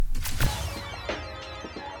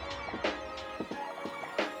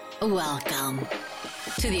Welcome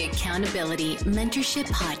to the Accountability Mentorship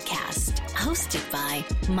Podcast, hosted by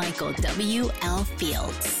Michael W. L.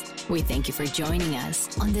 Fields. We thank you for joining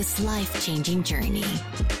us on this life-changing journey.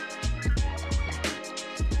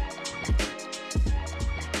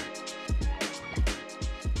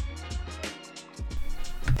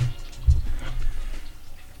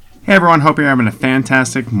 Hey everyone, hope you're having a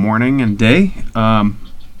fantastic morning and day.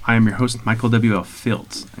 I am your host, Michael W. L.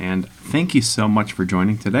 Fields, and thank you so much for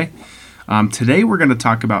joining today. Today we're going to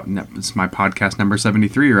talk about, it's my podcast number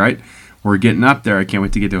 73, right? We're getting up there. I can't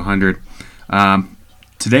wait to get to 100.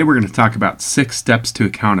 Today we're going to talk about 6 steps to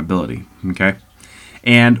accountability, okay?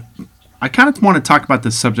 And I kind of want to talk about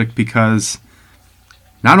this subject because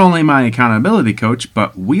not only am I an accountability coach,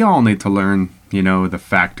 but we all need to learn, the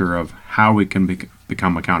factor of how we can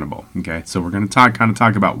become accountable, okay? So we're going to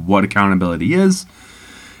talk about what accountability is,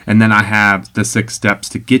 and then I have the 6 steps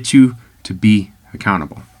to get you to be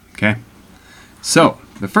accountable, okay? So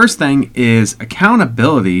the first thing is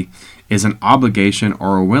accountability is an obligation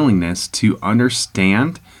or a willingness to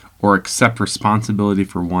understand or accept responsibility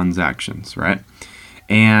for one's actions, right?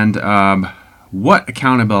 And what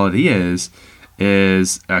accountability is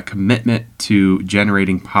a commitment to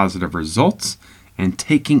generating positive results and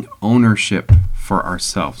taking ownership for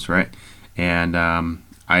ourselves, right? And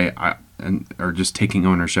or just taking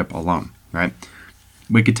ownership alone, right?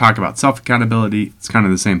 We could talk about self-accountability. It's kind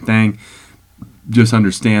of the same thing. Just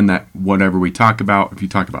understand that whatever we talk about, if you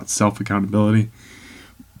talk about self-accountability,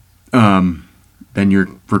 then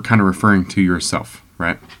we're kind of referring to yourself,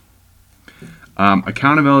 right?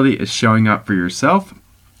 Accountability is showing up for yourself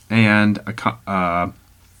and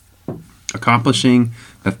accomplishing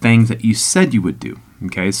the things that you said you would do,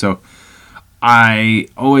 okay? So I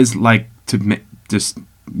always like to just,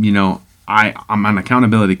 I'm an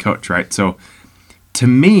accountability coach, right? So to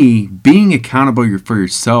me, being accountable for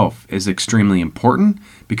yourself is extremely important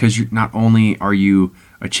because not only are you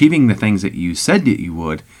achieving the things that you said that you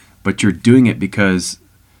would, but you're doing it because,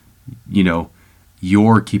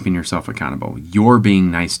 you're keeping yourself accountable. You're being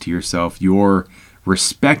nice to yourself. You're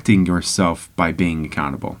respecting yourself by being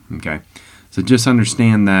accountable, okay? So just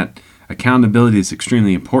understand that accountability is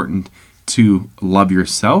extremely important to love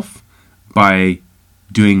yourself by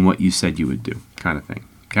doing what you said you would do, kind of thing,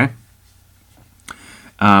 okay?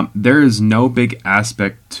 There is no big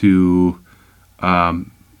aspect to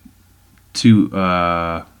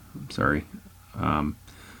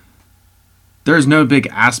there's no big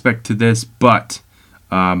aspect to this, but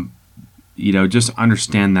just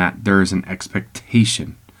understand that there is an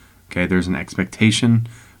expectation, okay? There's an expectation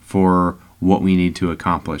for what we need to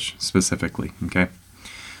accomplish specifically, okay?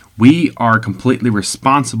 We are completely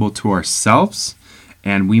responsible to ourselves,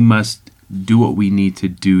 and we must do what we need to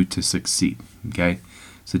do to succeed, okay?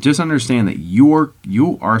 So just understand that you are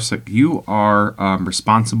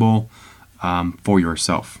responsible for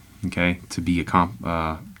yourself, okay?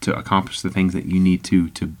 To accomplish the things that you need to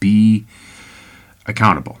be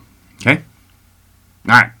accountable, okay?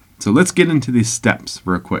 All right, so let's get into these steps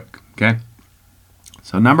real quick, okay?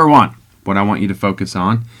 So number 1, what I want you to focus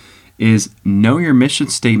on is know your mission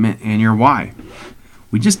statement and your why.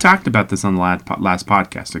 We just talked about this on the last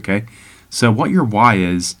podcast, okay? So what your why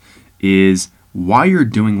is why you're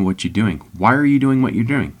doing what you're doing. Why are you doing what you're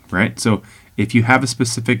doing, right? So if you have a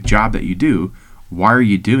specific job that you do, why are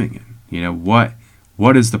you doing it?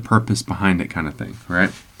 What is the purpose behind it, kind of thing,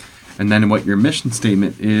 right? And then what your mission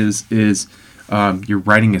statement is you're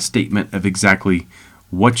writing a statement of exactly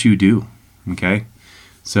what you do, okay?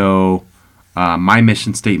 So my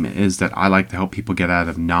mission statement is that I like to help people get out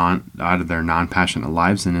of their non-passionate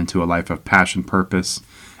lives and into a life of passion, purpose,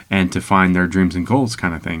 and to find their dreams and goals,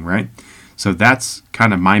 kind of thing, right? So that's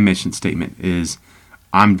kind of my mission statement is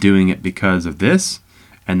I'm doing it because of this,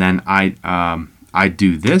 and then I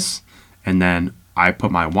do this, and then I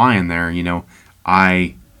put my why in there.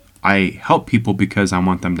 I help people because I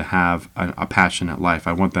want them to have a passionate life.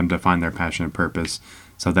 I want them to find their passion and purpose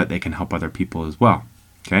so that they can help other people as well,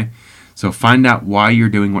 okay? So find out why you're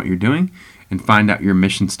doing what you're doing and find out your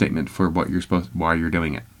mission statement for why you're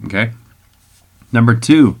doing it, okay? Number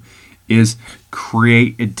 2 is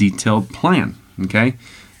create a detailed plan, okay?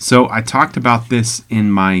 So I talked about this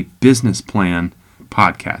in my business plan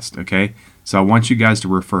podcast, okay? So I want you guys to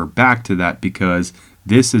refer back to that because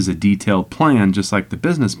this is a detailed plan, just like the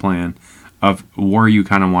business plan of where you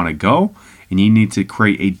kind of want to go, and you need to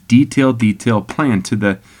create a detailed plan to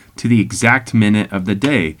the exact minute of the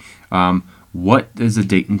day. What is the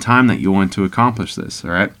date and time that you want to accomplish this,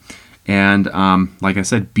 all right? And like I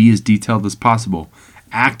said, be as detailed as possible.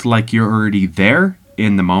 Act like you're already there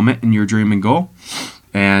in the moment in your dream and goal.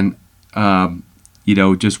 And,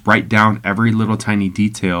 just write down every little tiny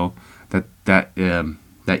detail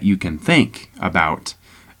that you can think about,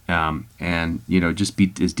 and just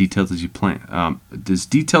be as detailed as you as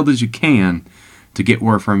detailed as you can to get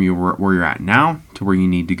where you're at now to where you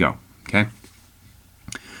need to go. Okay.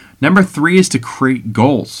 Number 3 is to create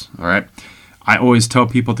goals. All right. I always tell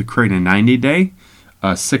people to create a 90-day, a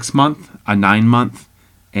 6-month, a 9-month,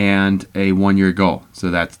 and a 1-year goal.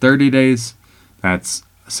 So that's 30 days, that's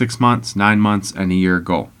 6 months, 9 months, and a year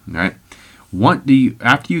goal. All right.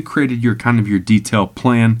 After you created your detailed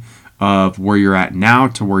plan of where you're at now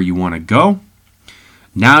to where you want to go,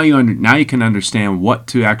 now you can understand what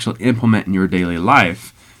to actually implement in your daily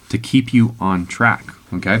life to keep you on track.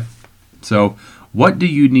 Okay. So what do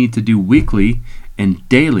you need to do weekly and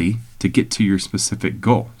daily to get to your specific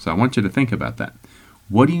goal? So I want you to think about that.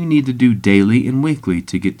 What do you need to do daily and weekly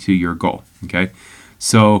to get to your goal? Okay.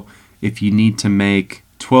 So if you need to make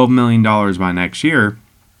 $12 million by next year,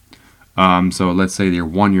 so let's say your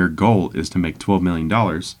 1-year goal is to make $12 million,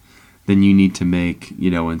 then you need to make,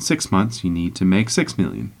 in 6 months, you need to make $6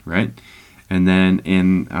 million, right? And then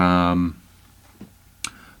in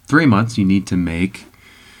 3 months, you need to make,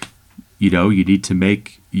 your,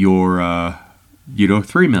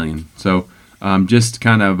 $3 million. So just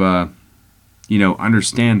understand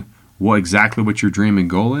exactly what your dream and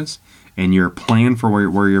goal is and your plan for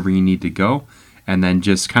wherever you need to go. And then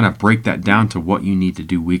just break that down to what you need to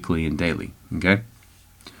do weekly and daily. Okay.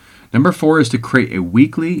 Number 4 is to create a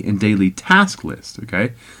weekly and daily task list.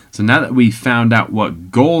 Okay. So now that we found out what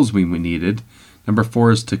goals we needed, number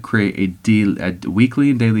 4 is to create a weekly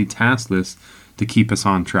and daily task list to keep us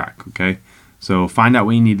on track. Okay. So find out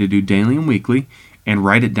what you need to do daily and weekly and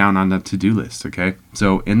write it down on the to-do list. Okay.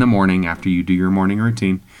 So in the morning, after you do your morning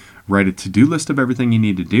routine, write a to-do list of everything you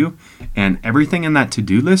need to do, and everything in that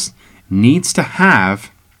to-do list needs to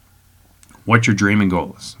have what your dream and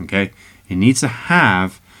goal is. Okay, it needs to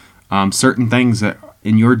have certain things that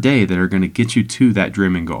in your day that are going to get you to that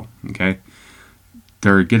dream and goal. Okay,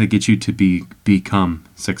 they're going to get you to become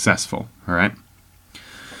successful. All right.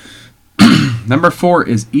 Number 4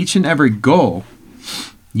 is each and every goal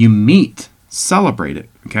you meet, celebrate it.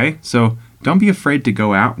 Okay, so don't be afraid to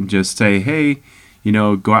go out and just say, hey,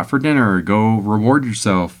 go out for dinner or go reward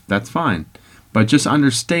yourself. That's fine. But just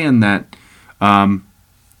understand that,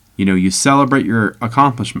 you celebrate your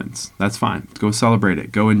accomplishments. That's fine. Go celebrate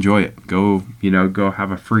it. Go enjoy it. Go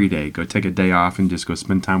have a free day. Go take a day off and just go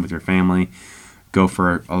spend time with your family. Go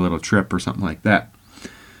for a little trip or something like that.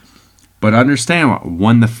 But understand,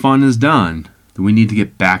 when the fun is done, we need to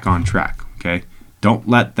get back on track. Okay? Don't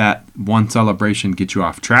let that one celebration get you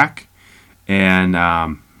off track and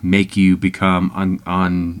make you become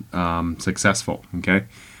unsuccessful. Okay?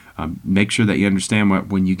 Make sure that you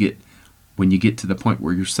understand when you get to the point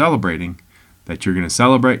where you're celebrating, that you're going to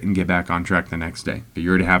celebrate and get back on track the next day. But you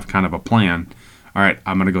already have kind of a plan. All right,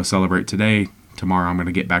 I'm going to go celebrate today. Tomorrow I'm going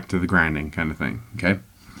to get back to the grinding kind of thing. Okay.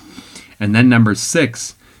 And then number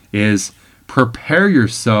 6 is prepare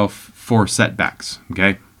yourself for setbacks.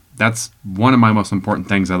 Okay. That's one of my most important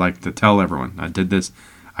things I like to tell everyone. I did this.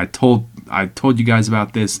 I told you guys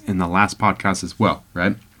about this in the last podcast as well,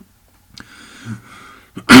 right?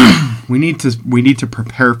 We need to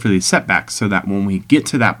prepare for these setbacks so that when we get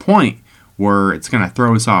to that point where it's going to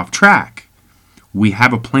throw us off track, we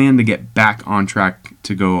have a plan to get back on track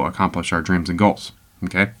to go accomplish our dreams and goals.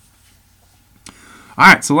 Okay? All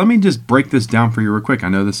right, so let me just break this down for you real quick. I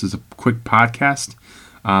know this is a quick podcast,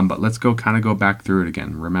 but let's go back through it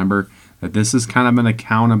again. Remember that this is kind of an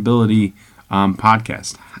accountability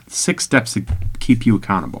podcast. 6 steps to keep you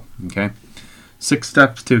accountable. Okay? 6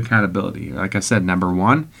 steps to accountability. Like I said, number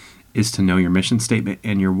 1 is to know your mission statement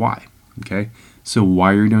and your why. Okay? So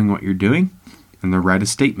why you're doing what you're doing, and then write a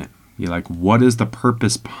statement. You're like, what is the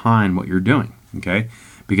purpose behind what you're doing? Okay?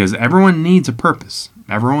 Because everyone needs a purpose.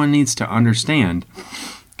 Everyone needs to understand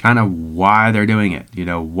kind of why they're doing it.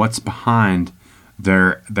 What's behind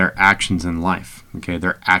their actions in life. Okay?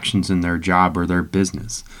 Their actions in their job or their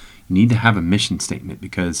business. You need to have a mission statement,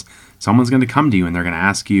 because someone's going to come to you and they're going to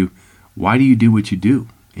ask you, why do you do what you do?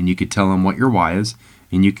 And you could tell them what your why is,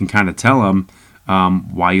 and you can kind of tell them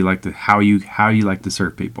why you like to, how you like to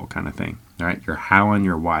serve people, kind of thing. All right, your how and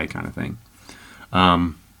your why, kind of thing.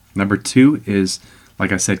 Number 2 is,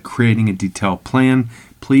 like I said, creating a detailed plan.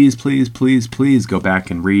 Please go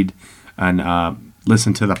back and read and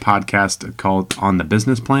listen to the podcast called On the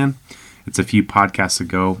Business Plan. It's a few podcasts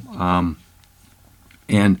ago,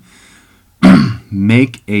 and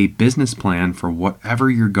make a business plan for whatever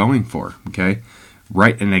you're going for. Okay,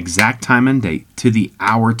 write an exact time and date, to the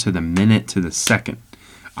hour, to the minute, to the second.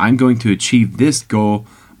 I'm going to achieve this goal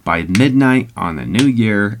by midnight on the new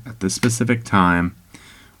year at this specific time,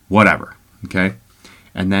 whatever, okay?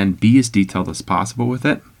 And then be as detailed as possible with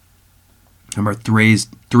it. Number three,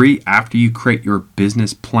 after you create your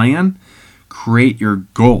business plan, create your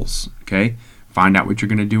goals, okay? Find out what you're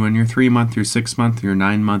going to do in your 3-month, your 6-month, your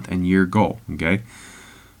 9-month, and year goal, okay?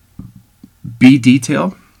 Be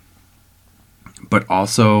detailed, but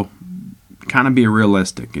also kind of be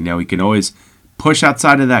realistic. You know, you can always push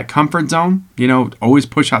outside of that comfort zone, always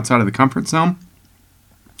push outside of the comfort zone.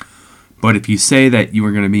 But if you say that you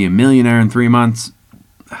are going to be a millionaire in 3 months,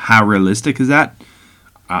 how realistic is that?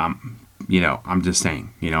 I'm just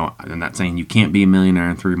saying, I'm not saying you can't be a millionaire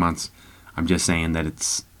in 3 months. I'm just saying that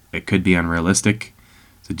it could be unrealistic.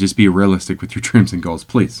 So just be realistic with your dreams and goals,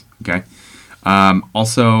 please. Okay.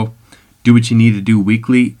 Also, do what you need to do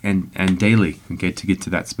weekly and daily, okay, to get to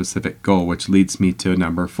that specific goal, which leads me to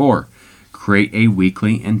number 4. Create a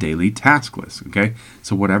weekly and daily task list, okay?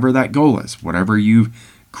 So whatever that goal is, whatever you've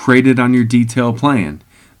created on your detailed plan,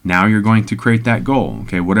 now you're going to create that goal,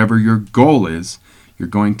 okay? Whatever your goal is, you're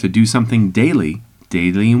going to do something daily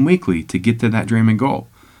and weekly to get to that dream and goal,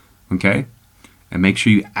 okay? And make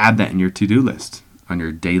sure you add that in your to-do list on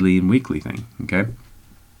your daily and weekly thing, okay?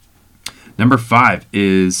 Number 5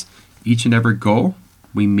 is each and every goal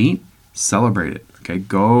we meet, celebrate it, okay?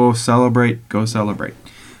 Go celebrate.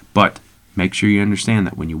 But make sure you understand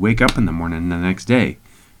that when you wake up in the morning the next day,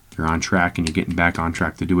 you're on track and you're getting back on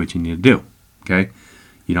track to do what you need to do, okay?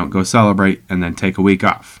 You don't go celebrate and then take a week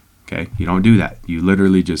off, okay? You don't do that. You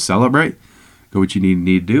literally just celebrate, go what you need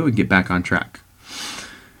to do, and get back on track.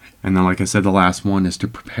 And then, like I said, the last one is to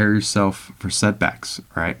prepare yourself for setbacks,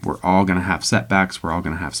 right? We're all going to have setbacks. We're all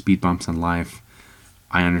going to have speed bumps in life.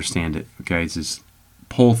 I understand it, okay? Just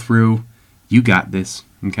pull through. You got this,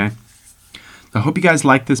 okay? So I hope you guys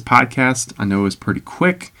like this podcast. I know it was pretty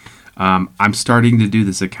quick. I'm starting to do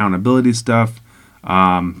this accountability stuff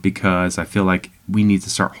because I feel like we need to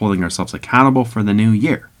start holding ourselves accountable for the new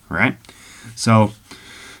year, right? So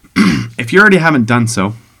if you already haven't done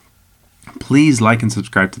so, please like and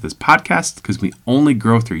subscribe to this podcast because we only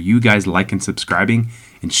grow through you guys liking, subscribing,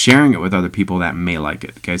 and sharing it with other people that may like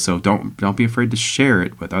it. Okay, so don't be afraid to share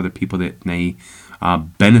it with other people that may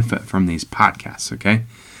benefit from these podcasts. Okay,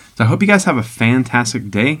 so I hope you guys have a fantastic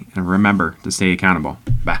day, and remember to stay accountable.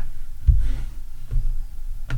 Bye.